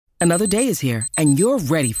Another day is here, and you're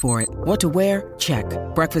ready for it. What to wear? Check.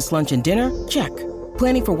 Breakfast, lunch, and dinner? Check.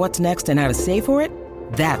 Planning for what's next and how to save for it?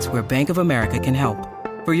 That's where Bank of America can help.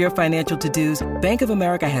 For your financial to-dos, Bank of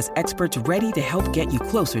America has experts ready to help get you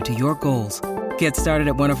closer to your goals. Get started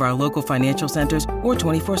at one of our local financial centers or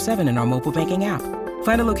 24/7 in our mobile banking app.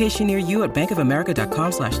 Find a location near you at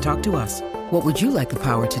bankofamerica.com/talktous. What would you like the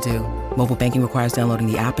power to do? Mobile banking requires downloading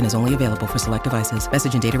the app and is only available for select devices.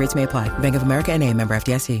 Message and data rates may apply. Bank of America N.A., member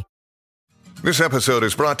FDIC. This episode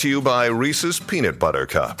is brought to you by Reese's Peanut Butter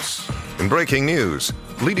Cups. In breaking news,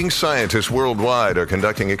 leading scientists worldwide are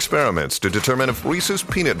conducting experiments to determine if Reese's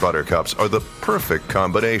Peanut Butter Cups are the perfect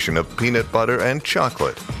combination of peanut butter and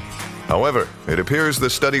chocolate. However, it appears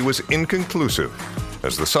the study was inconclusive,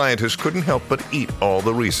 as the scientists couldn't help but eat all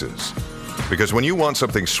the Reese's. Because when you want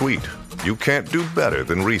something sweet, you can't do better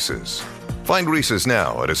than Reese's. Find Reese's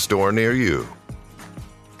now at a store near you.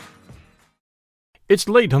 It's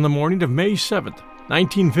late on the morning of May 7th,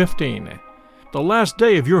 1915, the last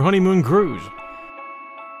day of your honeymoon cruise.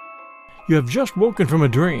 You have just woken from a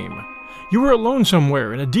dream. You were alone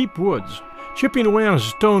somewhere in a deep woods, chipping away on a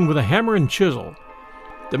stone with a hammer and chisel.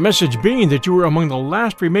 The message being that you were among the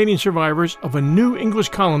last remaining survivors of a new English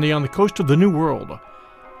colony on the coast of the New World.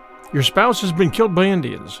 Your spouse has been killed by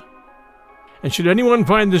Indians. And should anyone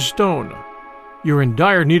find this stone, you're in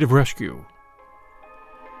dire need of rescue.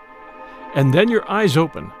 And then your eyes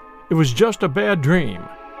open. It was just a bad dream.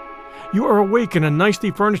 You are awake in a nicely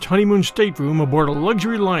furnished honeymoon stateroom aboard a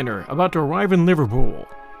luxury liner about to arrive in Liverpool.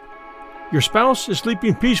 Your spouse is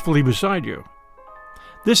sleeping peacefully beside you.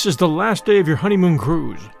 This is the last day of your honeymoon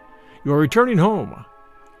cruise. You are returning home.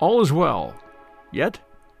 All is well. Yet,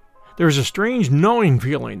 there is a strange gnawing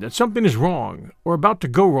feeling that something is wrong or about to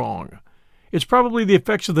go wrong. It's probably the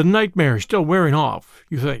effects of the nightmare still wearing off,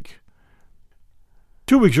 you think.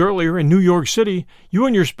 2 weeks earlier in New York City, you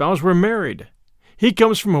and your spouse were married. He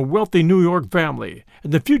comes from a wealthy New York family,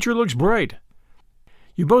 and the future looks bright.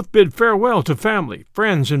 You both bid farewell to family,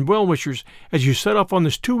 friends, and well-wishers as you set off on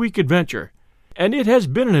this 2-week adventure. And it has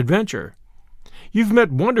been an adventure. You've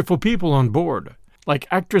met wonderful people on board, like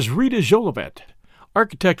actress Rita Jolivet,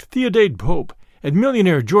 architect Theodade Pope, and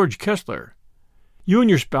millionaire George Kessler. You and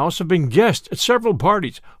your spouse have been guests at several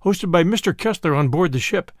parties hosted by Mr. Kessler on board the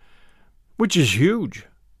ship, which is huge.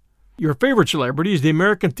 Your favorite celebrity is the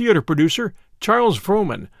American theater producer Charles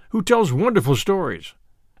Frohman, who tells wonderful stories.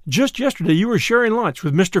 Just yesterday you were sharing lunch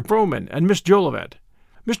with Mr. Frohman and Miss Jolivet.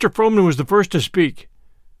 Mr. Frohman was the first to speak.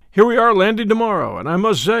 "Here we are landing tomorrow, and I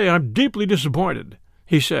must say I'm deeply disappointed,"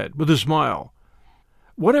 he said, with a smile.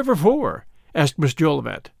 "Whatever for?" asked Miss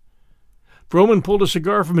Jolivet. Frohman pulled a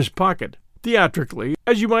cigar from his pocket, theatrically,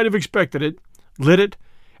 as you might have expected it, lit it,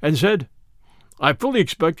 and said, "I fully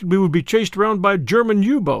expected we would be chased around by a German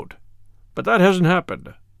U-boat, but that hasn't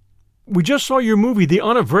happened." "We just saw your movie, The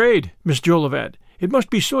Unafraid, Miss Jolivet. It must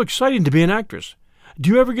be so exciting to be an actress. Do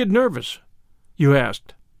you ever get nervous?" you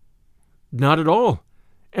asked. "Not at all,"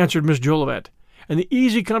 answered Miss Jolivet, and the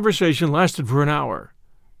easy conversation lasted for an hour.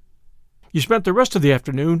 You spent the rest of the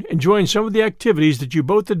afternoon enjoying some of the activities that you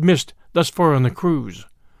both had missed thus far on the cruise.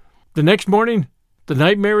 The next morning, the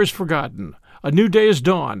nightmare is forgotten. A new day has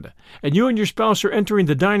dawned, and you and your spouse are entering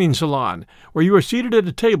the dining salon, where you are seated at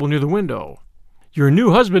a table near the window. Your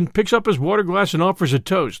new husband picks up his water glass and offers a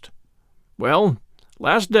toast. "Well,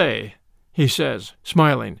 last day," he says,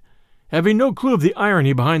 smiling, having no clue of the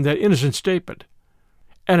irony behind that innocent statement.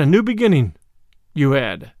 "And a new beginning," you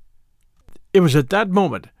add. It was at that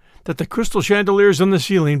moment that the crystal chandeliers on the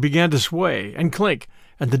ceiling began to sway and clink,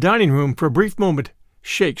 and the dining room, for a brief moment,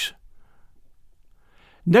 shakes.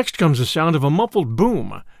 Next comes the sound of a muffled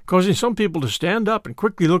boom, causing some people to stand up and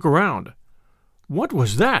quickly look around. "What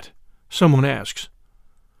was that?" someone asks.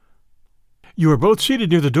 You are both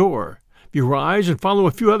seated near the door. You rise and follow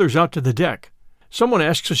a few others out to the deck. Someone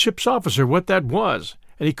asks a ship's officer what that was,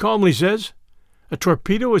 and he calmly says, "A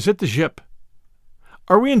torpedo has hit the ship."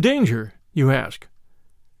 "Are we in danger?" you ask.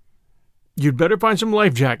 "You'd better find some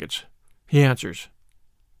life jackets," he answers.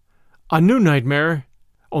 A new nightmare,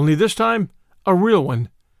 only this time a real one,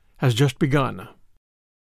 has just begun.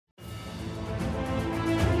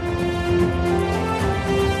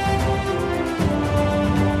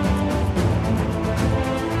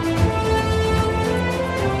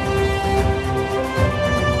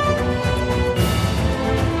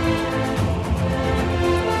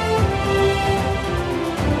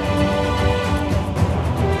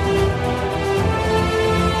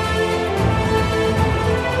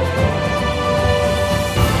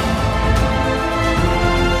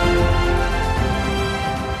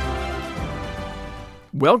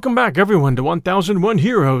 Welcome back, everyone, to 1001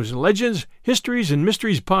 Heroes, Legends, Histories, and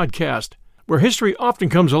Mysteries podcast, where history often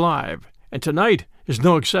comes alive, and tonight is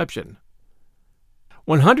no exception.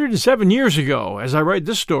 107 years ago, as I write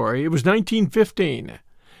this story, it was 1915.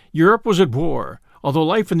 Europe was at war, although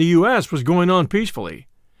life in the U.S. was going on peacefully.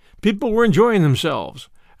 People were enjoying themselves,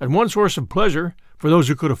 and one source of pleasure, for those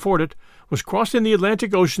who could afford it, was crossing the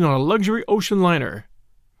Atlantic Ocean on a luxury ocean liner.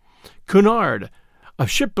 Cunard, a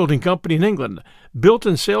shipbuilding company in England, built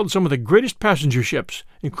and sailed some of the greatest passenger ships,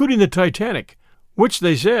 including the Titanic, which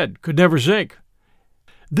they said could never sink.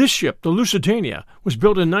 This ship, the Lusitania, was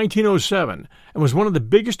built in 1907 and was one of the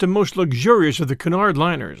biggest and most luxurious of the Cunard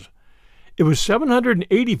liners. It was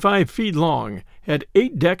 785 feet long, had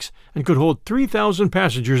 8 decks, and could hold 3,000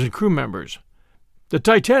 passengers and crew members. The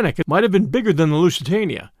Titanic might have been bigger than the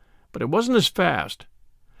Lusitania, but it wasn't as fast.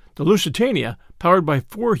 The Lusitania, powered by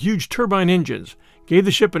 4 huge turbine engines, gave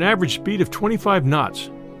the ship an average speed of 25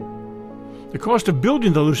 knots. The cost of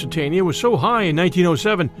building the Lusitania was so high in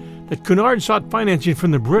 1907 that Cunard sought financing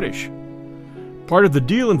from the British. Part of the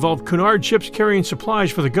deal involved Cunard ships carrying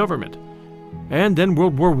supplies for the government. And then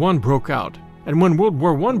World War I broke out. And when World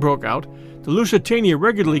War I broke out, the Lusitania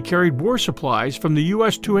regularly carried war supplies from the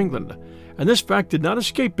U.S. to England, and this fact did not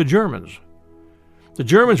escape the Germans. The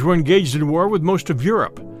Germans were engaged in war with most of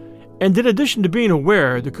Europe, and in addition to being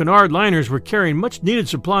aware the Cunard liners were carrying much-needed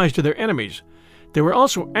supplies to their enemies, they were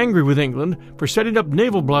also angry with England for setting up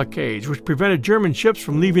naval blockades which prevented German ships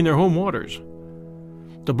from leaving their home waters.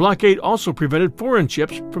 The blockade also prevented foreign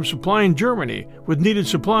ships from supplying Germany with needed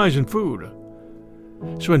supplies and food.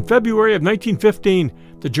 So in February of 1915,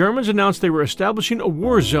 the Germans announced they were establishing a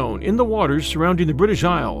war zone in the waters surrounding the British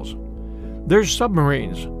Isles. Their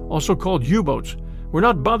submarines, also called U-boats, were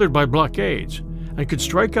not bothered by blockades and could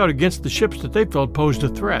strike out against the ships that they felt posed a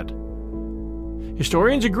threat.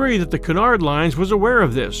 Historians agree that the Cunard Lines was aware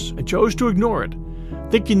of this and chose to ignore it,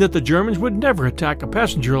 thinking that the Germans would never attack a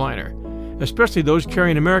passenger liner, especially those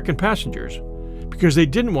carrying American passengers, because they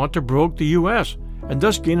didn't want to provoke the U.S. and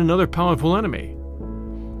thus gain another powerful enemy.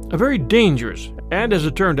 A very dangerous and, as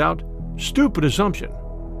it turned out, stupid assumption.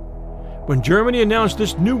 When Germany announced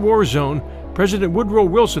this new war zone, President Woodrow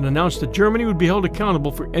Wilson announced that Germany would be held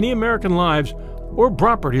accountable for any American lives or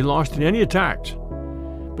property lost in any attacks.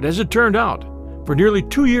 But as it turned out, for nearly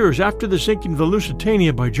 2 years after the sinking of the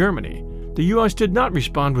Lusitania by Germany, the U.S. did not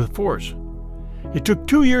respond with force. It took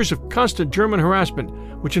 2 years of constant German harassment,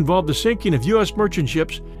 which involved the sinking of U.S. merchant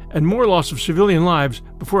ships and more loss of civilian lives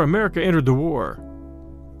before America entered the war.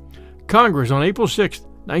 Congress on April 6,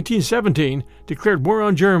 1917, declared war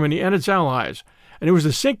on Germany and its allies, and it was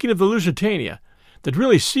the sinking of the Lusitania that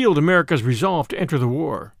really sealed America's resolve to enter the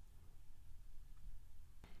war.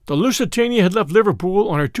 The Lusitania had left Liverpool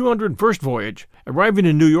on her 201st voyage, arriving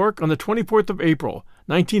in New York on the 24th of April,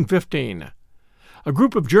 1915. A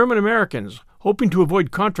group of German Americans, hoping to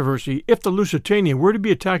avoid controversy if the Lusitania were to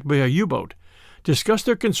be attacked by a U-boat, discussed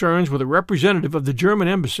their concerns with a representative of the German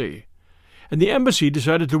embassy, and the embassy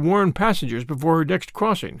decided to warn passengers before her next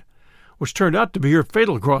crossing, which turned out to be her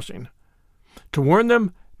fatal crossing, to warn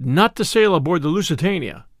them not to sail aboard the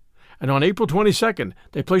Lusitania. And on April 22nd,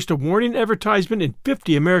 they placed a warning advertisement in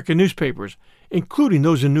 50 American newspapers, including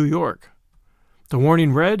those in New York. The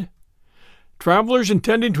warning read, "Travelers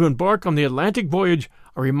intending to embark on the Atlantic voyage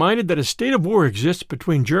are reminded that a state of war exists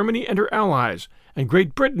between Germany and her allies and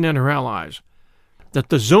Great Britain and her allies, that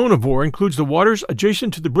the zone of war includes the waters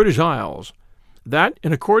adjacent to the British Isles, that,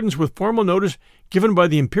 in accordance with formal notice given by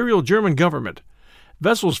the Imperial German government,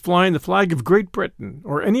 vessels flying the flag of Great Britain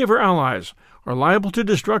or any of her allies are liable to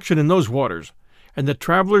destruction in those waters, and that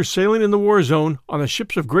travelers sailing in the war zone on the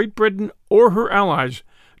ships of Great Britain or her allies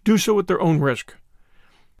do so at their own risk.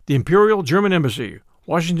 The Imperial German Embassy,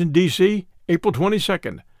 Washington, D.C., April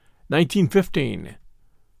 22, 1915.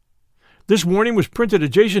 This warning was printed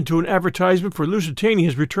adjacent to an advertisement for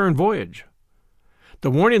Lusitania's return voyage.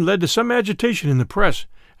 The warning led to some agitation in the press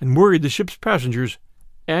and worried the ship's passengers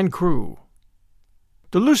and crew.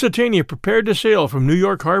 The Lusitania prepared to sail from New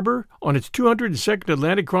York Harbor on its 202nd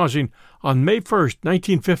Atlantic crossing on May 1,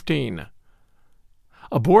 1915.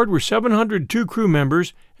 Aboard were 702 crew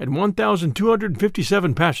members and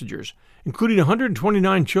 1,257 passengers, including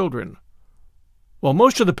 129 children. While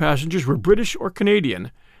most of the passengers were British or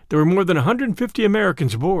Canadian, there were more than 150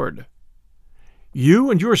 Americans aboard.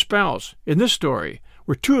 You and your spouse, in this story,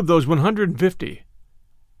 were 2 of those 150.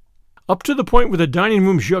 Up to the point where the dining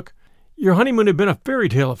room shook, your honeymoon had been a fairy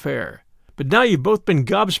tale affair, but now you've both been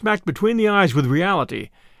gobsmacked between the eyes with reality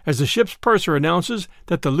as the ship's purser announces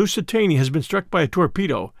that the Lusitania has been struck by a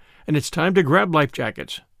torpedo and it's time to grab life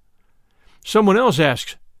jackets. Someone else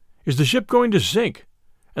asks, is the ship going to sink?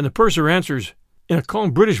 and the purser answers, in a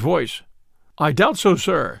calm British voice, "I doubt so,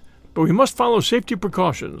 sir, but we must follow safety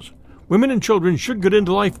precautions. Women and children should get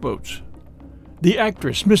into lifeboats." The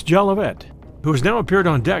actress, Miss Jolivet, who has now appeared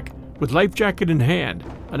on deck with life jacket in hand,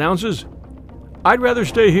 announces, "I'd rather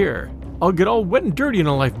stay here. I'll get all wet and dirty in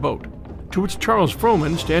a lifeboat." To which Charles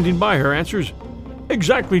Frohman, standing by her, answers,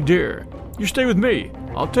 "Exactly, dear. You stay with me.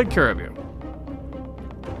 I'll take care of you."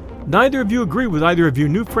 Neither of you agree with either of your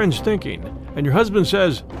new friends' thinking, and your husband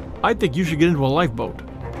says, "I think you should get into a lifeboat."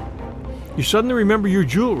 You suddenly remember your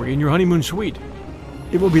jewelry in your honeymoon suite.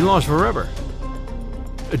 It will be lost forever.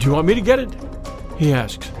 "Do you want me to get it?" he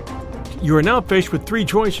asks. You are now faced with three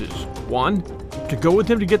choices. 1, to go with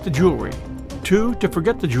him to get the jewelry. 2, to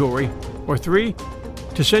forget the jewelry. Or 3,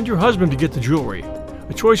 to send your husband to get the jewelry,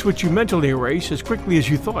 a choice which you mentally erase as quickly as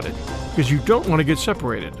you thought it, because you don't want to get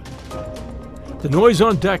separated. The noise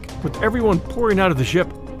on deck, with everyone pouring out of the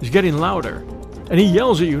ship, is getting louder, and he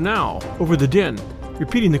yells at you now, over the din,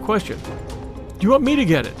 repeating the question. "Do you want me to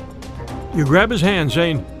get it?" You grab his hand,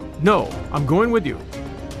 saying, "No, I'm going with you."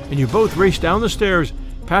 And you both race down the stairs,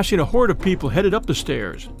 passing a horde of people headed up the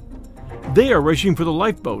stairs. They are racing for the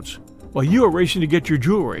lifeboats, while you are racing to get your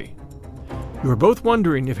jewelry. You are both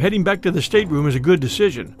wondering if heading back to the stateroom is a good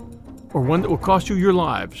decision, or one that will cost you your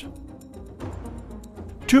lives.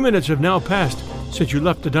 2 minutes have now passed since you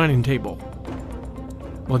left the dining table.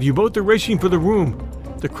 While you both are racing for the room,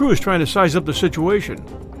 the crew is trying to size up the situation.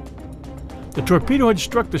 The torpedo had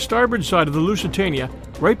struck the starboard side of the Lusitania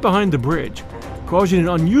right behind the bridge, causing an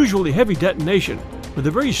unusually heavy detonation with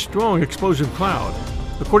a very strong explosive cloud,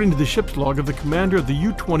 according to the ship's log of the commander of the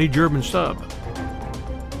U-20 German sub.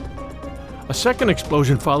 A second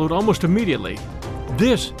explosion followed almost immediately.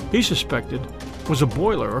 This, he suspected, was a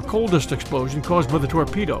boiler or coal dust explosion caused by the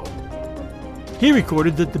torpedo. He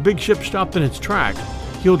recorded that the big ship stopped in its tracks,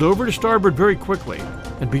 heeled over to starboard very quickly,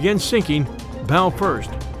 and began sinking, bow first.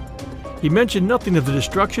 He mentioned nothing of the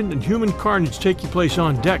destruction and human carnage taking place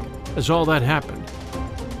on deck as all that happened.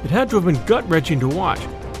 It had to have been gut-wrenching to watch,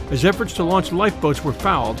 as efforts to launch lifeboats were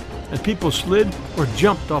fouled and people slid or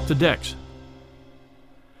jumped off the decks.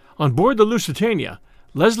 On board the Lusitania,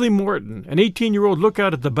 Leslie Morton, an 18-year-old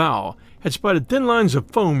lookout at the bow, had spotted thin lines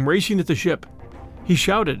of foam racing at the ship. He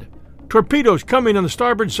shouted, "Torpedoes coming on the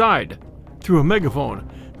starboard side," through a megaphone,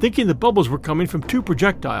 thinking the bubbles were coming from 2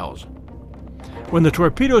 projectiles. When the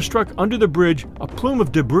torpedo struck under the bridge, a plume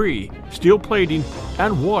of debris, steel plating,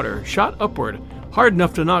 and water shot upward, hard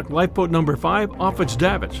enough to knock lifeboat number 5 off its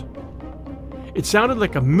davits. It sounded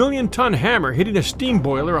like a 1,000,000-ton hammer hitting a steam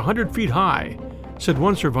boiler 100 feet high, said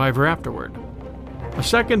one survivor afterward. A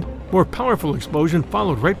second, more powerful explosion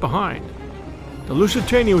followed right behind. The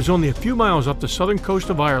Lusitania was only a few miles off the southern coast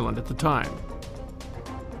of Ireland at the time.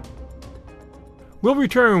 We'll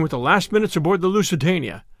return with the last minutes aboard the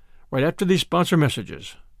Lusitania, right after these sponsor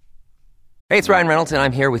messages. Hey, it's Ryan Reynolds, and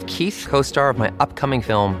I'm here with Keith, co-star of my upcoming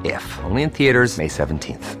film, If, only in theaters May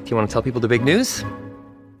 17th. Do you want to tell people the big news?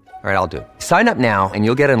 All right, I'll do it. Sign up now and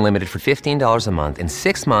you'll get unlimited for $15 a month and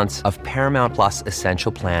 6 months of Paramount Plus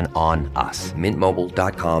Essential Plan on us.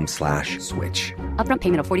 MintMobile.com/switch. Upfront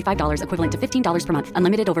payment of $45 equivalent to $15 per month.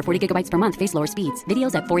 Unlimited over 40 gigabytes per month. Face lower speeds.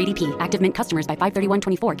 Videos at 480p. Active Mint customers by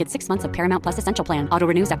 531.24 get 6 months of Paramount Plus Essential Plan. Auto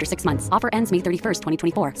renews after 6 months. Offer ends May 31st,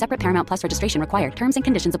 2024. Separate Paramount Plus registration required. Terms and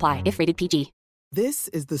conditions apply if rated PG. This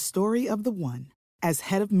is the story of the one. As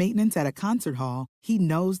head of maintenance at a concert hall, he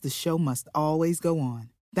knows the show must always go on.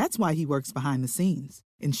 That's why he works behind the scenes,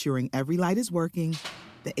 ensuring every light is working,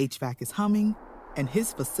 the HVAC is humming, and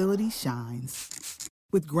his facility shines.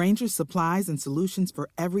 With Grainger's supplies and solutions for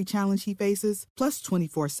every challenge he faces, plus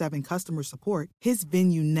 24/7 customer support, his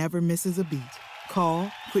venue never misses a beat. Call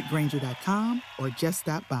quickgrainger.com or just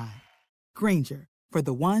stop by. Grainger, for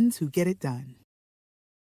the ones who get it done.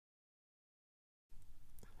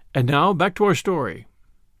 And now, back to our story.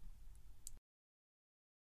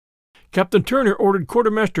 Captain Turner ordered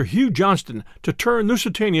Quartermaster Hugh Johnston to turn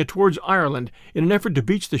Lusitania towards Ireland in an effort to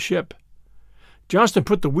beach the ship. Johnston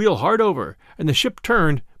put the wheel hard over, and the ship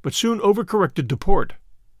turned, but soon overcorrected to port.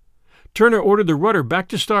 Turner ordered the rudder back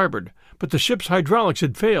to starboard, but the ship's hydraulics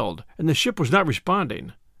had failed, and the ship was not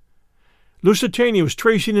responding. Lusitania was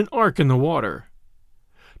tracing an arc in the water.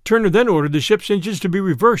 Turner then ordered the ship's engines to be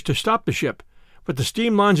reversed to stop the ship, but the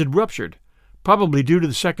steam lines had ruptured, probably due to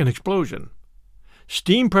the second explosion.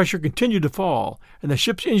 Steam pressure continued to fall, and the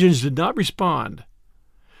ship's engines did not respond.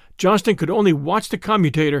 Johnston could only watch the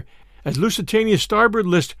commutator as Lusitania's starboard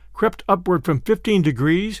list crept upward from 15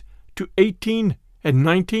 degrees to 18 and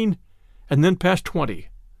 19, and then past 20.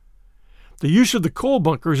 The use of the coal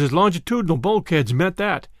bunkers as longitudinal bulkheads meant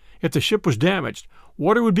that, if the ship was damaged,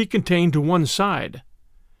 water would be contained to one side.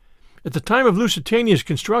 At the time of Lusitania's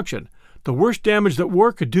construction, the worst damage that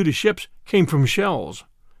war could do to ships came from shells.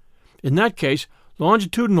 In that case,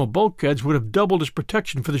 longitudinal bulkheads would have doubled as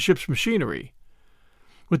protection for the ship's machinery.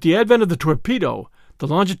 With the advent of the torpedo, the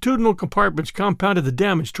longitudinal compartments compounded the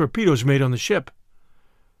damage torpedoes made on the ship.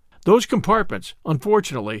 Those compartments,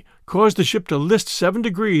 unfortunately, caused the ship to list 7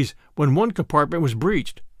 degrees when one compartment was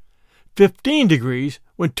breached, 15 degrees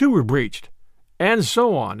when 2 were breached, and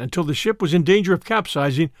so on until the ship was in danger of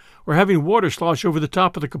capsizing or having water slosh over the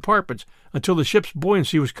top of the compartments until the ship's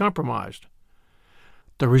buoyancy was compromised.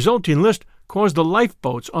 The resulting list caused the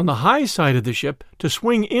lifeboats on the high side of the ship to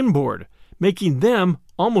swing inboard, making them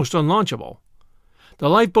almost unlaunchable. The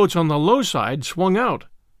lifeboats on the low side swung out.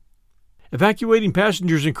 Evacuating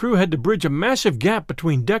passengers and crew had to bridge a massive gap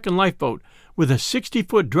between deck and lifeboat with a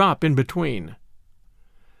 60-foot drop in between.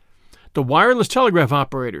 The wireless telegraph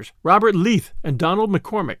operators, Robert Leith and Donald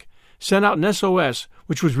McCormick, sent out an SOS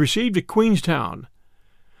which was received at Queenstown.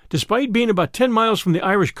 Despite being about 10 miles from the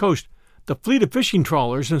Irish coast, the fleet of fishing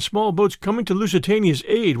trawlers and small boats coming to Lusitania's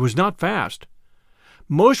aid was not fast.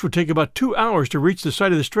 Most would take about 2 hours to reach the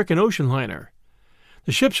site of the stricken ocean liner.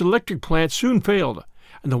 The ship's electric plant soon failed,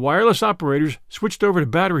 and the wireless operators switched over to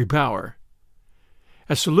battery power.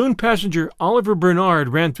 As saloon passenger Oliver Bernard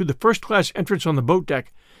ran through the first-class entrance on the boat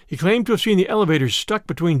deck, he claimed to have seen the elevators stuck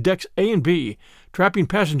between decks A and B, trapping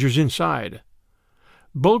passengers inside.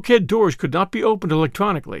 Bulkhead doors could not be opened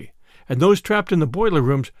electronically, and those trapped in the boiler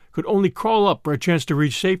rooms could only crawl up for a chance to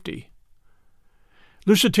reach safety.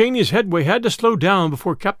 Lusitania's headway had to slow down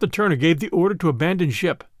before Captain Turner gave the order to abandon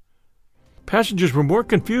ship. Passengers were more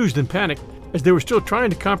confused than panicked as they were still trying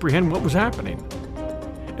to comprehend what was happening.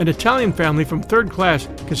 An Italian family from third class,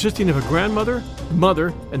 consisting of a grandmother,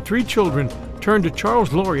 mother, and 3 children, turned to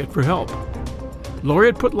Charles Laureate for help.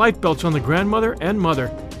 Laureate put life belts on the grandmother and mother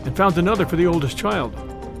and found another for the oldest child.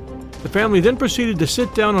 The family then proceeded to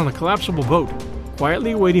sit down on a collapsible boat,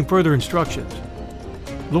 quietly awaiting further instructions.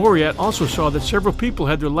 Laureate also saw that several people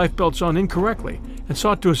had their life belts on incorrectly and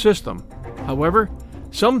sought to assist them. However,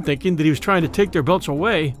 some, thinking that he was trying to take their belts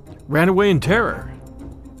away, ran away in terror.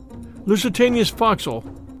 Lusitania's forecastle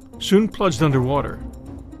soon plunged underwater.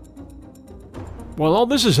 While all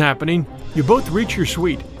this is happening, you both reach your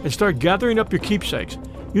suite and start gathering up your keepsakes,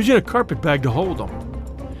 using a carpet bag to hold them.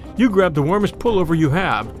 You grab the warmest pullover you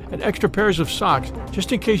have and extra pairs of socks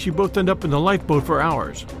just in case you both end up in the lifeboat for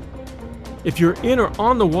hours. If you're in or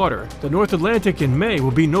on the water, the North Atlantic in May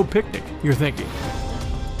will be no picnic, you're thinking.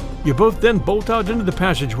 You both then bolt out into the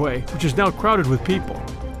passageway, which is now crowded with people.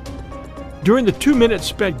 During the 2 minutes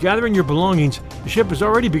spent gathering your belongings, the ship has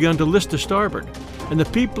already begun to list to starboard, and the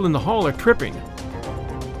people in the hull are tripping.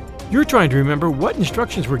 You're trying to remember what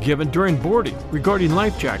instructions were given during boarding regarding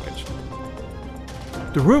life jackets.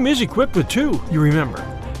 The room is equipped with 2, you remember,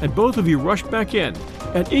 and both of you rush back in,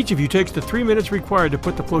 and each of you takes the 3 minutes required to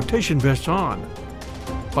put the flotation vests on.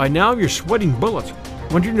 By now you're sweating bullets,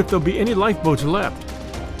 wondering if there'll be any lifeboats left.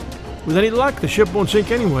 With any luck, the ship won't sink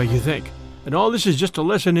anyway, you think, and all this is just a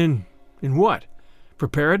lesson in what?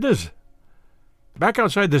 Preparedness? Back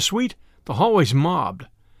outside the suite, the hallway's mobbed.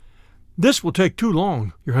 This will take too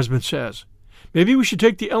long, your husband says. Maybe we should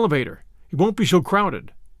take the elevator. It won't be so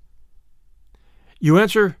crowded. You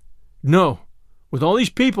answer, no. With all these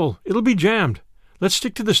people, it'll be jammed. Let's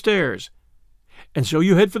stick to the stairs. And so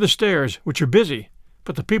you head for the stairs, which are busy,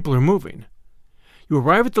 but the people are moving. You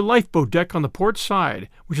arrive at the lifeboat deck on the port side,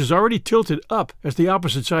 which is already tilted up as the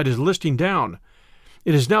opposite side is listing down.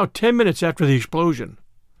 It is now 10 minutes after the explosion.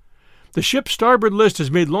 The ship's starboard list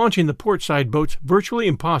has made launching the port side boats virtually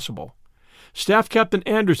impossible. Staff Captain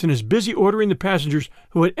Anderson is busy ordering the passengers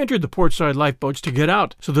who had entered the port side lifeboats to get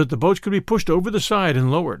out so that the boats could be pushed over the side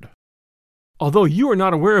and lowered. Although you are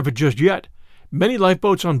not aware of it just yet, many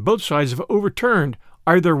lifeboats on both sides have overturned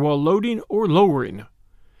either while loading or lowering.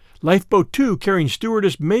 Lifeboat 2, carrying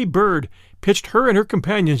stewardess May Bird, pitched her and her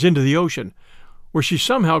companions into the ocean, where she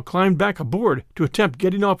somehow climbed back aboard to attempt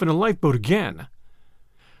getting off in a lifeboat again.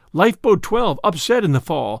 Lifeboat 12 upset in the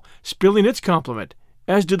fall, spilling its complement,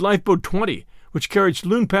 as did Lifeboat 20, which carried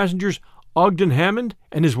saloon passengers Ogden Hammond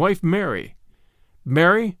and his wife Mary.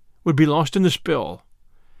 Mary would be lost in the spill.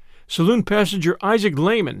 Saloon passenger Isaac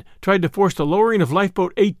Lehman tried to force the lowering of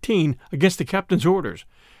Lifeboat 18 against the captain's orders,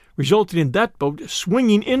 resulting in that boat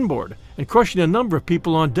swinging inboard and crushing a number of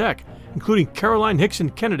people on deck, including Caroline Hickson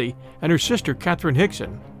Kennedy and her sister Catherine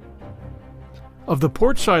Hickson. Of the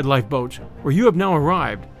portside lifeboats, where you have now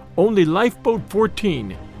arrived, only Lifeboat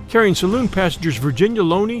 14, carrying saloon passengers Virginia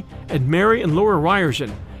Loney and Mary and Laura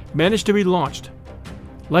Ryerson, managed to be launched.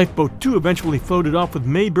 Lifeboat 2 eventually floated off with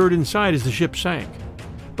May Bird inside as the ship sank.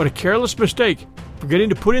 But a careless mistake forgetting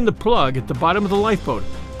to put in the plug at the bottom of the lifeboat,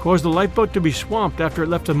 caused the lifeboat to be swamped after it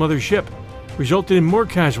left the mother ship, resulting in more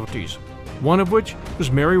casualties, one of which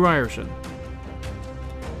was Mary Ryerson.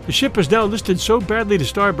 The ship is now listed so badly to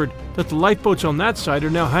starboard that the lifeboats on that side are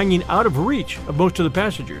now hanging out of reach of most of the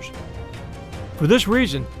passengers. For this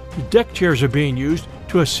reason, the deck chairs are being used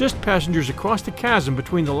to assist passengers across the chasm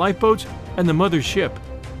between the lifeboats and the mother ship.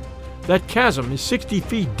 That chasm is 60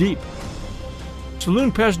 feet deep.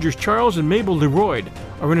 Saloon passengers Charles and Mabel Leroyd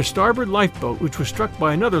are in a starboard lifeboat which was struck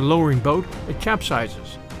by another lowering boat and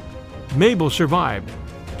capsizes. Mabel survived.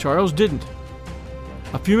 Charles didn't.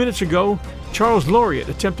 A few minutes ago, Charles Laureate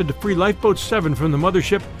attempted to free Lifeboat 7 from the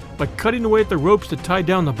mothership by cutting away at the ropes that tied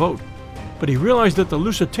down the boat, but he realized that the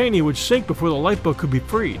Lusitania would sink before the lifeboat could be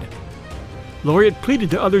freed. Laureate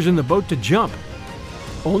pleaded to others in the boat to jump.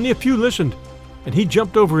 Only a few listened, and he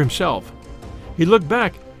jumped over himself. He looked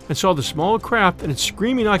back and saw the small craft and its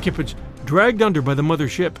screaming occupants dragged under by the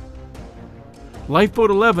mothership.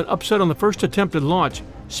 Lifeboat 11 upset on the first attempted launch,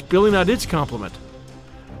 spilling out its complement.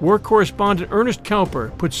 War correspondent Ernest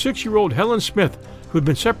Cowper put 6-year-old Helen Smith, who had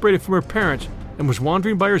been separated from her parents and was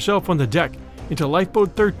wandering by herself on the deck, into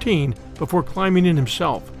Lifeboat 13 before climbing in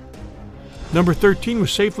himself. Number 13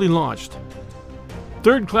 was safely launched.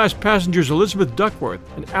 Third-class passengers Elizabeth Duckworth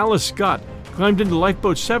and Alice Scott climbed into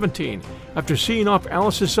Lifeboat 17 after seeing off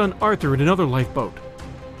Alice's son Arthur in another lifeboat.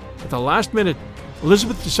 At the last minute,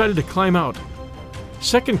 Elizabeth decided to climb out.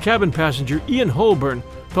 Second cabin passenger Ian Holborn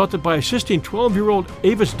thought that by assisting 12-year-old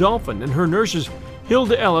Avis Dolphin and her nurses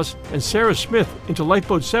Hilda Ellis and Sarah Smith into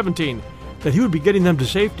Lifeboat 17 that he would be getting them to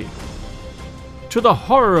safety. To the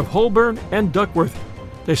horror of Holborn and Duckworth,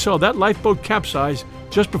 they saw that lifeboat capsize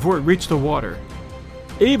just before it reached the water.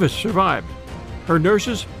 Avis survived. Her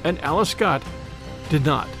nurses and Alice Scott did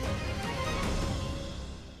not.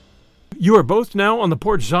 You are both now on the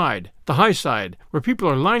port side, the high side, where people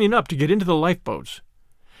are lining up to get into the lifeboats.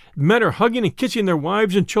 Men are hugging and kissing their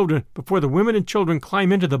wives and children before the women and children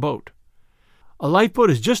climb into the boat. A lifeboat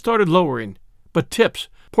has just started lowering, but tips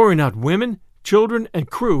pouring out women, children,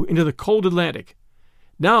 and crew into the cold Atlantic.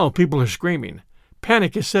 Now people are screaming.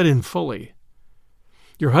 Panic is set in fully.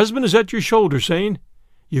 Your husband is at your shoulder saying,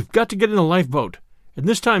 "You've got to get in a lifeboat," and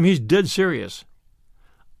this time he's dead serious.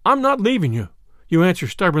 "I'm not leaving you," you answer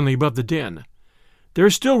stubbornly above the din.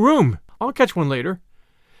 "There's still room. I'll catch one later."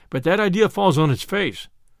 But that idea falls on its face.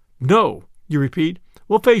 "No," you repeat,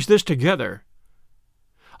 "we'll face this together."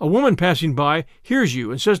 A woman passing by hears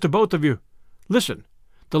you and says to both of you, "Listen,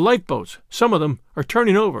 the lifeboats, some of them, are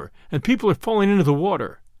turning over and people are falling into the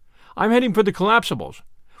water. I'm heading for the collapsibles.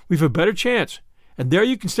 We've a better chance, and there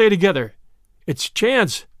you can stay together. It's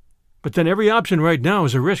chance, but then every option right now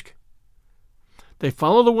is a risk." They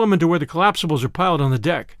follow the woman to where the collapsibles are piled on the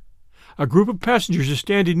deck. A group of passengers is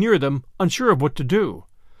standing near them, unsure of what to do.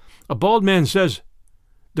 A bald man says,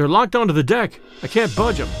 "They're locked onto the deck. I can't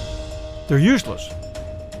budge them. They're useless."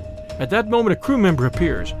 At that moment, a crew member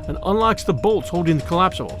appears and unlocks the bolts holding the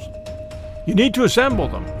collapsibles. "You need to assemble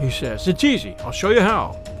them," he says. "It's easy. I'll show you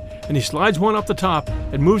how." And he slides one off the top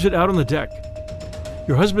and moves it out on the deck.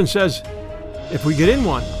 Your husband says, "If we get in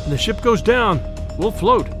one and the ship goes down, we'll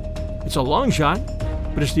float. It's a long shot,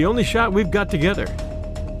 but it's the only shot we've got together."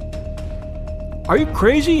 "Are you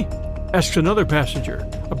crazy?" asks another passenger,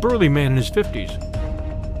 a burly man in his 50s.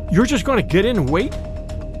 "You're just going to get in and wait?"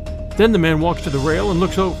 Then the man walks to the rail and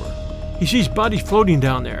looks over. He sees bodies floating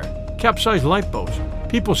down there, capsized lifeboats,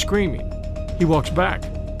 people screaming. He walks back.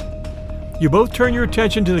 You both turn your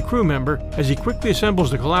attention to the crew member as he quickly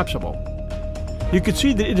assembles the collapsible. You can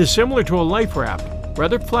see that it is similar to a life raft,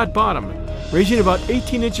 rather flat bottom, raising about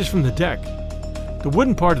 18 inches from the deck. The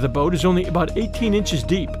wooden part of the boat is only about 18 inches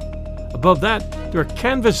deep. Above that, there are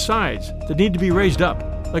canvas sides that need to be raised up,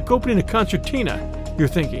 like opening a concertina, you're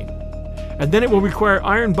thinking. And then it will require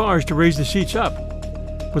iron bars to raise the seats up.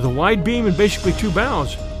 With a wide beam and basically 2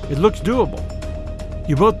 bows, it looks doable.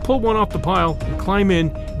 You both pull one off the pile and climb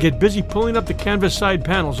in, get busy pulling up the canvas side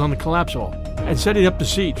panels on the collapsible and setting up the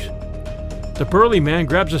seats. The burly man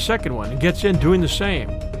grabs a second one and gets in doing the same.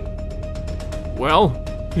 "Well,"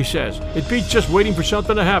 he says, "it beats just waiting for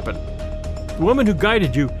something to happen." The woman who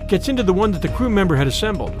guided you gets into the one that the crew member had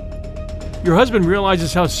assembled. Your husband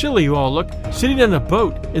realizes how silly you all look sitting on a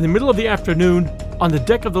boat in the middle of the afternoon on the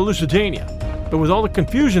deck of the Lusitania, but with all the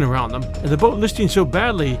confusion around them and the boat listing so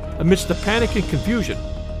badly amidst the panic and confusion,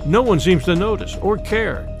 no one seems to notice or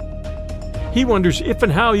care. He wonders if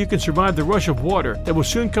and how you can survive the rush of water that will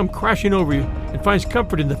soon come crashing over you and finds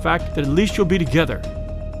comfort in the fact that at least you'll be together.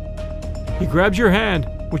 He grabs your hand,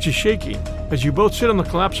 which is shaking, as you both sit on the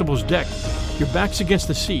collapsible's deck, your backs against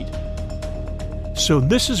the seat. So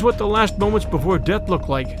this is what the last moments before death look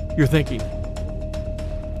like, you're thinking.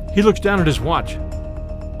 He looks down at his watch.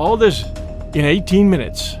 All this in 18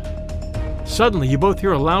 minutes. Suddenly, you both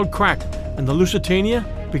hear a loud crack, and the Lusitania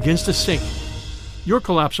begins to sink. Your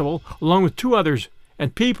collapsible, along with two others,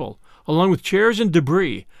 and people, along with chairs and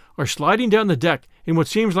debris, are sliding down the deck in what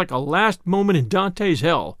seems like a last moment in Dante's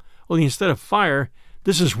hell, only instead of fire,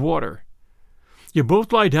 this is water. You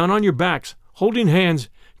both lie down on your backs, holding hands,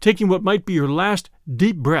 taking what might be your last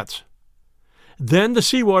deep breaths. Then the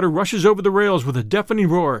seawater rushes over the rails with a deafening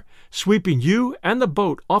roar, sweeping you and the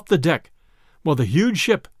boat off the deck, while the huge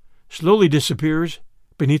ship slowly disappears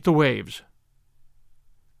beneath the waves.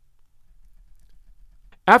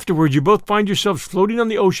 Afterward, you both find yourselves floating on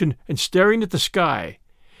the ocean and staring at the sky.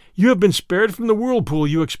 You have been spared from the whirlpool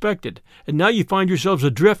you expected, and now you find yourselves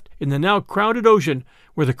adrift in the now crowded ocean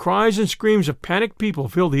where the cries and screams of panicked people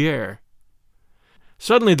fill the air.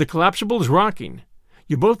 Suddenly, the collapsible is rocking.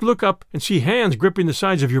 You both look up and see hands gripping the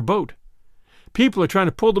sides of your boat. People are trying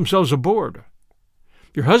to pull themselves aboard.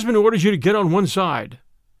 Your husband orders you to get on one side.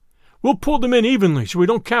 We'll pull them in evenly so we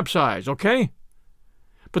don't capsize, okay?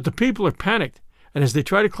 But the people are panicked, and as they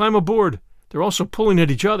try to climb aboard, they're also pulling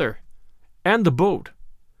at each other. And the boat.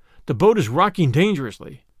 The boat is rocking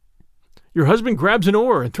dangerously. Your husband grabs an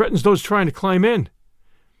oar and threatens those trying to climb in.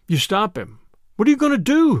 You stop him. What are you going to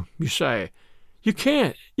do? You say. You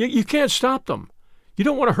can't. You can't stop them. You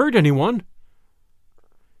don't want to hurt anyone.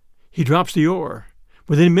 He drops the oar.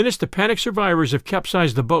 Within minutes, the panicked survivors have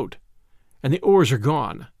capsized the boat, and the oars are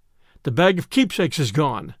gone. The bag of keepsakes is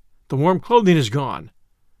gone. The warm clothing is gone.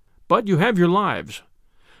 But you have your lives.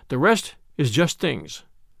 The rest is just things.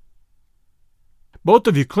 Both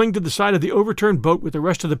of you cling to the side of the overturned boat with the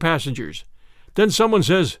rest of the passengers. Then someone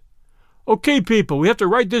says, "Okay, people, we have to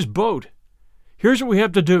right this boat. Here's what we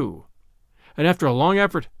have to do." And after a long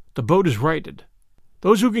effort, the boat is righted.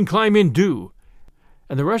 Those who can climb in do,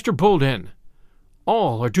 and the rest are pulled in.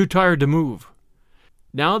 All are too tired to move.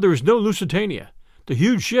 Now there is no Lusitania. The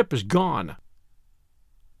huge ship is gone.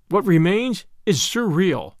 What remains is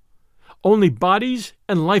surreal. Only bodies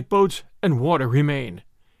and lifeboats and water remain.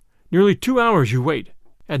 Nearly 2 hours you wait,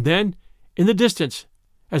 and then, in the distance,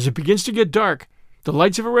 as it begins to get dark, the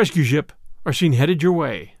lights of a rescue ship are seen headed your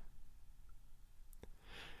way.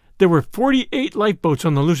 There were 48 lifeboats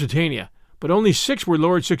on the Lusitania, but only 6 were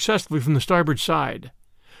lowered successfully from the starboard side.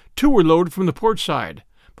 2 were lowered from the port side,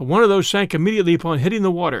 but one of those sank immediately upon hitting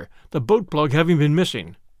the water, the boat plug having been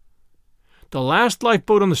missing. The last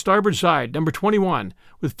lifeboat on the starboard side, number 21,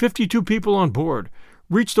 with 52 people on board,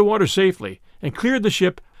 reached the water safely and cleared the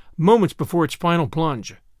ship moments before its final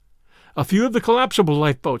plunge. A few of the collapsible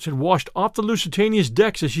lifeboats had washed off the Lusitania's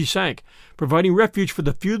decks as she sank, providing refuge for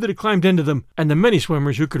the few that had climbed into them and the many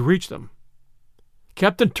swimmers who could reach them.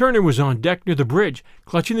 Captain Turner was on deck near the bridge,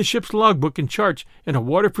 clutching the ship's logbook and charts in a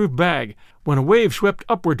waterproof bag, when a wave swept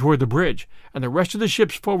upward toward the bridge and the rest of the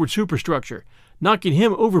ship's forward superstructure, knocking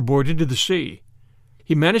him overboard into the sea.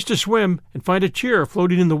 He managed to swim and find a chair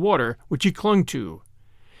floating in the water, which he clung to.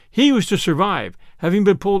 He was to survive, having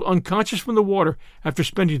been pulled unconscious from the water after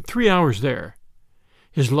spending 3 hours there.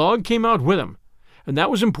 His log came out with him, and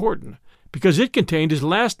that was important, because it contained his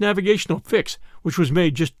last navigational fix, which was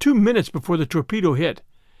made just 2 minutes before the torpedo hit,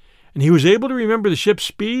 and he was able to remember the ship's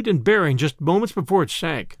speed and bearing just moments before it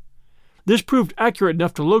sank. This proved accurate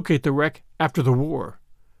enough to locate the wreck after the war.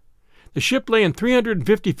 The ship lay in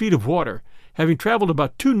 350 feet of water, having traveled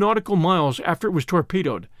about 2 nautical miles after it was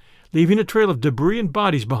torpedoed, leaving a trail of debris and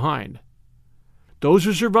bodies behind. Those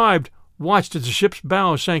who survived watched as the ship's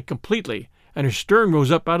bow sank completely and her stern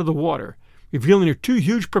rose up out of the water, revealing her 2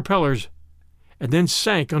 huge propellers, and then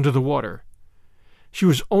sank under the water. She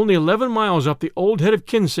was only 11 miles off the old head of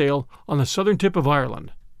Kinsale on the southern tip of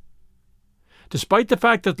Ireland. Despite the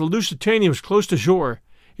fact that the Lusitania was close to shore,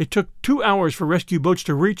 it took 2 hours for rescue boats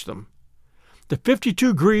to reach them. The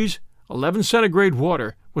 52 degrees, 11 centigrade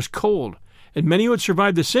water was cold, and many who had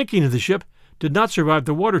survived the sinking of the ship did not survive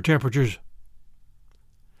the water temperatures.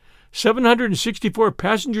 764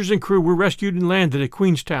 passengers and crew were rescued and landed at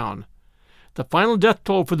Queenstown. The final death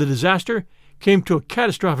toll for the disaster came to a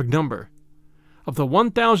catastrophic number. Of the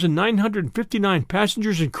 1,959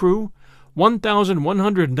 passengers and crew,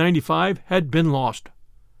 1,195 had been lost.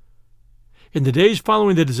 In the days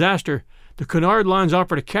following the disaster, the Cunard Lines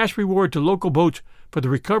offered a cash reward to local boats for the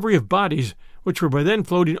recovery of bodies, which were by then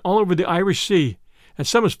floating all over the Irish Sea, and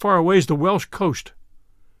some as far away as the Welsh coast.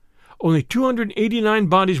 Only 289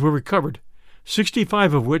 bodies were recovered,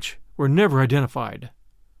 65 of which were never identified.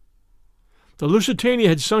 The Lusitania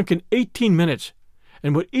had sunk in 18 minutes,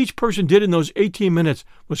 and what each person did in those 18 minutes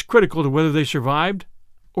was critical to whether they survived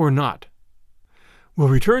or not. We'll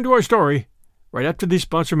return to our story right after these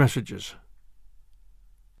sponsor messages.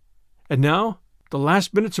 And now, the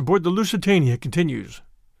last minutes aboard the Lusitania continues.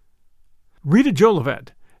 Rita Jolivet,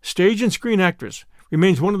 stage and screen actress,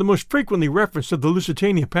 remains one of the most frequently referenced of the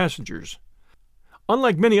Lusitania passengers.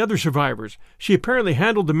 Unlike many other survivors, she apparently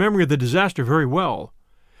handled the memory of the disaster very well.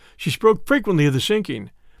 She spoke frequently of the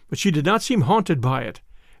sinking, but she did not seem haunted by it,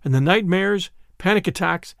 and the nightmares, panic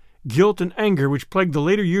attacks, guilt, and anger which plagued the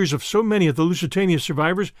later years of so many of the Lusitania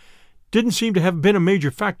survivors didn't seem to have been a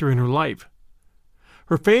major factor in her life.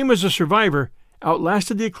 Her fame as a survivor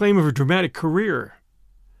outlasted the acclaim of her dramatic career.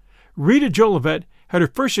 Rita Jolivet had her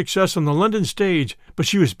first success on the London stage, but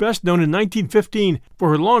she was best known in 1915 for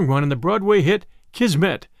her long run in the Broadway hit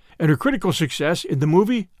Kismet and her critical success in the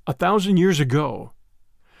movie 1,000 Years Ago.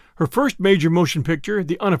 Her first major motion picture,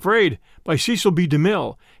 The Unafraid, by Cecil B.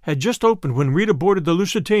 DeMille, had just opened when Rita boarded the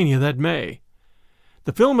Lusitania that May.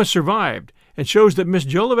 The film has survived and shows that Miss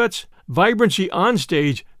Jolivet's vibrancy on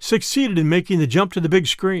stage succeeded in making the jump to the big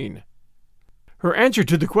screen. Her answer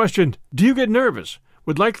to the question, "Do you get nervous?"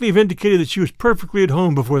 would likely have indicated that she was perfectly at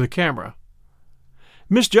home before the camera.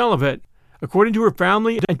 Miss Jolivet, according to her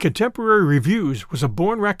family and contemporary reviews, was a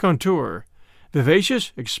born raconteur.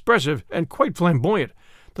 Vivacious, expressive, and quite flamboyant,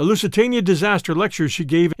 the Lusitania disaster lectures she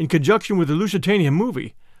gave in conjunction with the Lusitania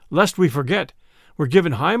movie, Lest We Forget, were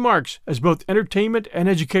given high marks as both entertainment and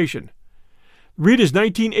education. Rita's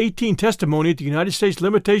 1918 testimony at the United States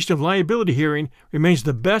Limitation of Liability hearing remains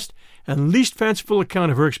the best and least fanciful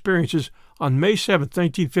account of her experiences on May 7,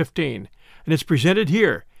 1915, and it's presented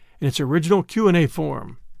here in its original Q&A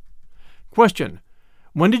form. Question: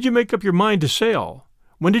 when did you make up your mind to sail?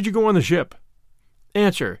 When did you go on the ship?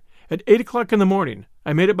 Answer: at 8 o'clock in the morning,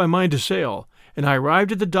 I made up my mind to sail, and I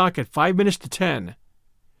arrived at the dock at 5 minutes to 10.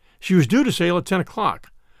 She was due to sail at 10 o'clock.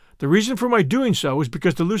 The reason for my doing so was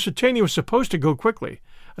because the Lusitania was supposed to go quickly,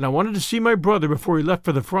 and I wanted to see my brother before he left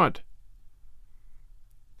for the front.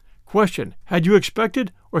 Question: had you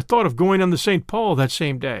expected or thought of going on the St. Paul that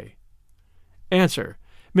same day? Answer: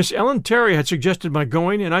 Miss Ellen Terry had suggested my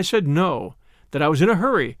going, and I said no, that I was in a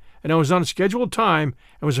hurry, and I was on a scheduled time,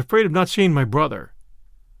 and was afraid of not seeing my brother.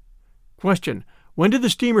 Question: when did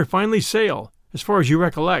the steamer finally sail, as far as you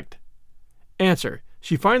recollect? Answer: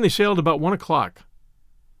 she finally sailed about 1 o'clock.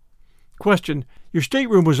 Question: your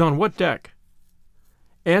stateroom was on what deck?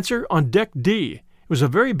 Answer: on deck D. It was a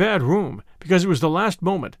very bad room, because it was the last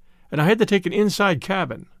moment, and I had to take an inside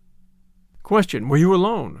cabin. Question: were you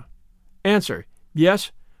alone? Answer: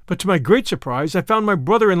 yes, but to my great surprise I found my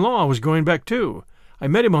brother-in-law was going back too. I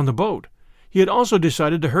met him on the boat. He had also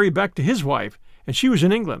decided to hurry back to his wife, and she was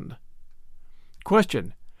in England.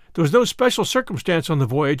 Question: there was no special circumstance on the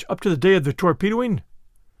voyage up to the day of the torpedoing?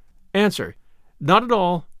 Answer: not at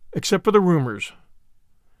all, except for the rumors.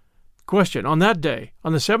 Question: on that day,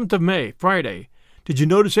 on the 7th of May, Friday, did you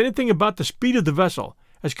notice anything about the speed of the vessel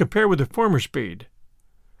as compared with the former speed?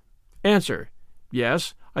 Answer: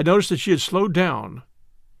 yes, I noticed that she had slowed down.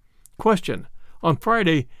 Question: on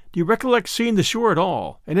Friday, do you recollect seeing the shore at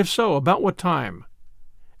all, and if so, about what time?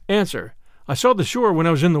 Answer: I saw the shore when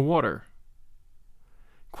I was in the water.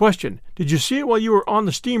 Question: did you see it while you were on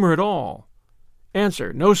the steamer at all?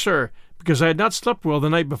 Answer: no, sir, because I had not slept well the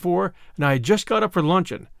night before, and I had just got up for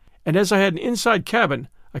luncheon, and as I had an inside cabin,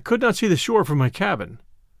 I could not see the shore from my cabin.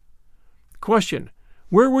 Question: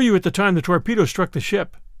 where were you at the time the torpedo struck the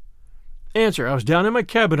ship? Answer: I was down in my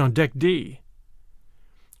cabin on deck D.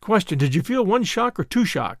 Question: did you feel one shock or two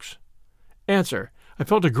shocks? Answer: I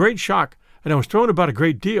felt a great shock, and I was thrown about a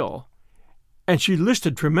great deal. And she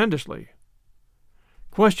listed tremendously.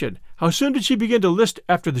 Question: how soon did she begin to list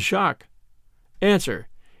after the shock? Answer: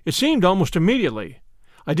 it seemed almost immediately.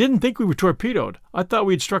 I didn't think we were torpedoed. I thought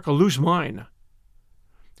we had struck a loose mine.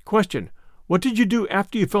 Question: what did you do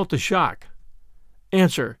after you felt the shock?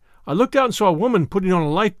 Answer: I looked out and saw a woman putting on a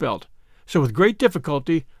life belt, so with great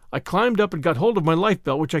difficulty I climbed up and got hold of my life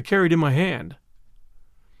belt, which I carried in my hand.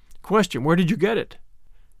 Question: where did you get it?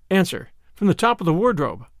 Answer: from the top of the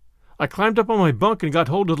wardrobe. I climbed up on my bunk and got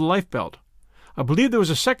hold of the life belt. I believe there was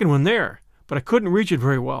a second one there, but I couldn't reach it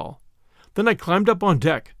very well. Then I climbed up on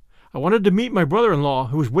deck. I wanted to meet my brother-in-law,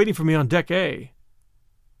 who was waiting for me on deck A.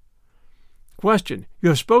 Question: you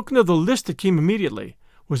have spoken of the list that came immediately.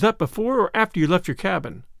 Was that before or after you left your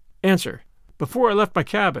cabin? Answer: before I left my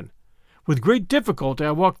cabin. With great difficulty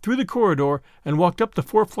I walked through the corridor and walked up the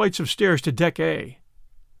 4 flights of stairs to deck A.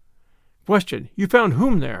 Question: you found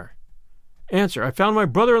whom there? Answer: I found my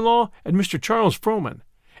brother-in-law and Mr. Charles Frohman,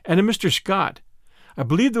 and a Mr. Scott. I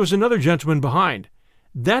believe there was another gentleman behind.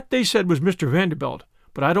 That, they said, was Mr. Vanderbilt,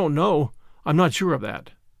 but I don't know. I'm not sure of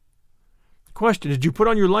that. Question: did you put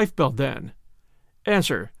on your life belt then?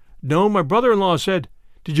 Answer: No, my brother-in-law said,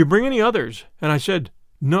 "Did you bring any others?" And I said,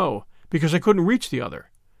 "No," because I couldn't reach the other.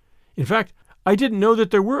 In fact, I didn't know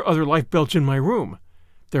that there were other life belts in my room.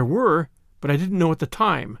 There were, but I didn't know at the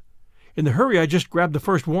time. In the hurry, I just grabbed the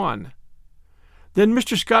first one. Then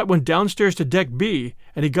Mr. Scott went downstairs to Deck B,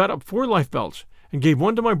 and he got up 4 life belts and gave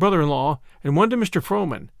one to my brother-in-law and one to Mr.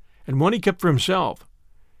 Froman, and one he kept for himself.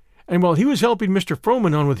 And while he was helping Mr.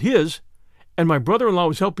 Froman on with his, and my brother-in-law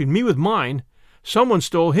was helping me with mine, someone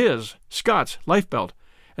stole his, Scott's, life belt,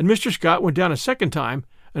 and Mr. Scott went down a second time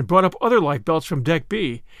and brought up other life belts from Deck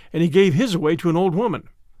B, and he gave his away to an old woman.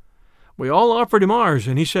 We all offered him ours,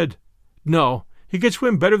 and he said, "No, he could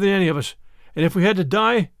swim better than any of us, and if we had to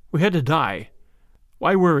die, we had to die.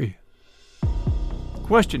 Why worry?"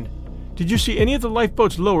 Question: Did you see any of the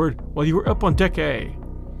lifeboats lowered while you were up on Deck A?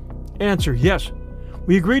 Answer: Yes.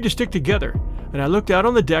 We agreed to stick together, and I looked out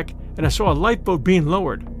on the deck and I saw a lifeboat being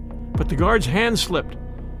lowered, but the guard's hand slipped.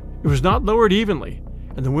 It was not lowered evenly,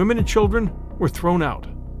 and the women and children were thrown out.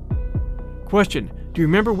 Question: Do you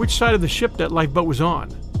remember which side of the ship that lifeboat was on?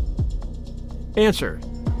 Answer: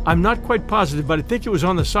 I'm not quite positive, but I think it was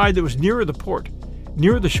on the side that was nearer the port,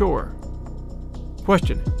 nearer the shore.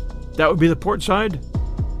 Question: That would be the port side?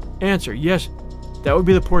 Answer: Yes, that would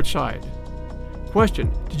be the port side.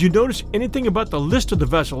 Question: Did you notice anything about the list of the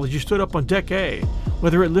vessel as you stood up on Deck A,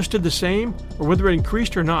 whether it listed the same or whether it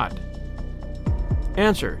increased or not?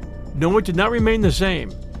 Answer: No, it did not remain the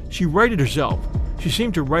same. She righted herself. She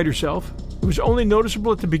seemed to right herself. It was only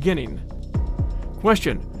noticeable at the beginning.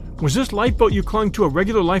 Question: Was this lifeboat you clung to a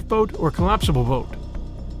regular lifeboat or a collapsible boat?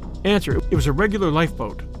 Answer: It was a regular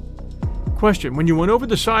lifeboat. Question: When you went over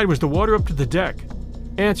the side, was the water up to the deck?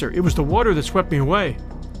 Answer: It was the water that swept me away.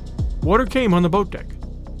 Water came on the boat deck.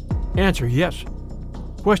 Answer: Yes.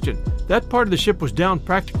 Question: That part of the ship was down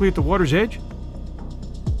practically at the water's edge?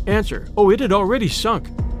 Answer: Oh, it had already sunk.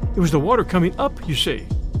 It was the water coming up, you see.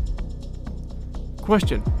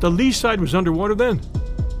 Question: The lee side was underwater then?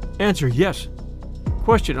 Answer: Yes.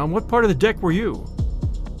 Question: On what part of the deck were you?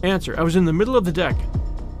 Answer: I was in the middle of the deck.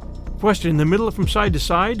 Question: In the middle from side to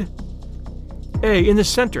side? A. In the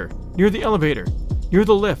center, near the elevator, near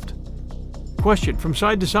the lift. Question: From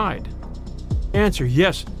side to side? Answer: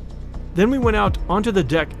 Yes. Then we went out onto the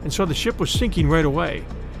deck and saw the ship was sinking right away,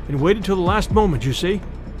 and waited till the last moment, you see.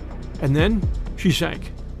 And then she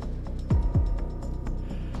sank.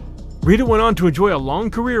 Rita went on to enjoy a long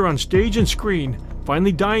career on stage and screen,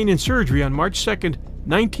 finally dying in surgery on March 2nd,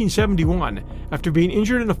 1971, after being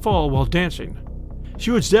injured in a fall while dancing. She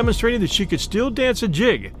was demonstrating that she could still dance a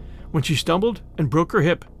jig when she stumbled and broke her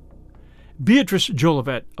hip. Beatrice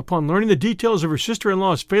Jolivet, upon learning the details of her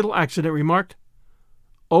sister-in-law's fatal accident, remarked,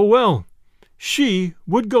 "Oh well, she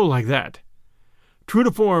would go like that." True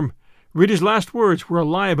to form, Rita's last words were a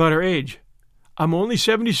lie about her age. "I'm only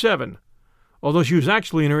 77, although she was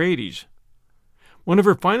actually in her 80s. One of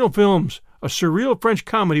her final films, a surreal French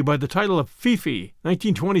comedy by the title of Fifi,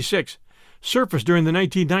 1926, surfaced during the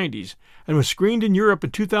 1990s and was screened in Europe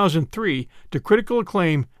in 2003 to critical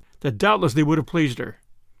acclaim that doubtlessly would have pleased her.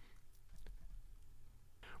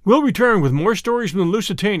 We'll return with more stories from the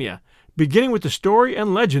Lusitania, beginning with the story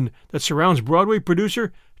and legend that surrounds Broadway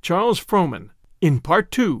producer Charles Froman in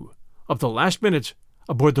Part 2 of The Last Minutes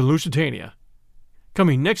aboard the Lusitania,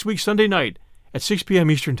 coming next week Sunday night at 6 p.m.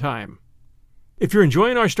 Eastern Time. If you're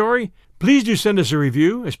enjoying our story, please do send us a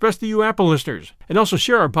review, especially you Apple listeners, and also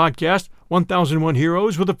share our podcast, 1001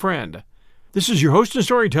 Heroes, with a friend. This is your host and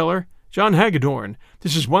storyteller, John Hagedorn.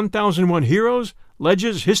 This is 1001 Heroes,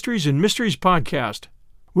 Legends, Histories, and Mysteries podcast.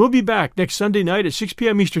 We'll be back next Sunday night at 6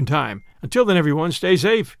 p.m. Eastern Time. Until then, everyone, stay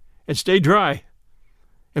safe and stay dry.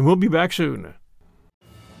 And we'll be back soon.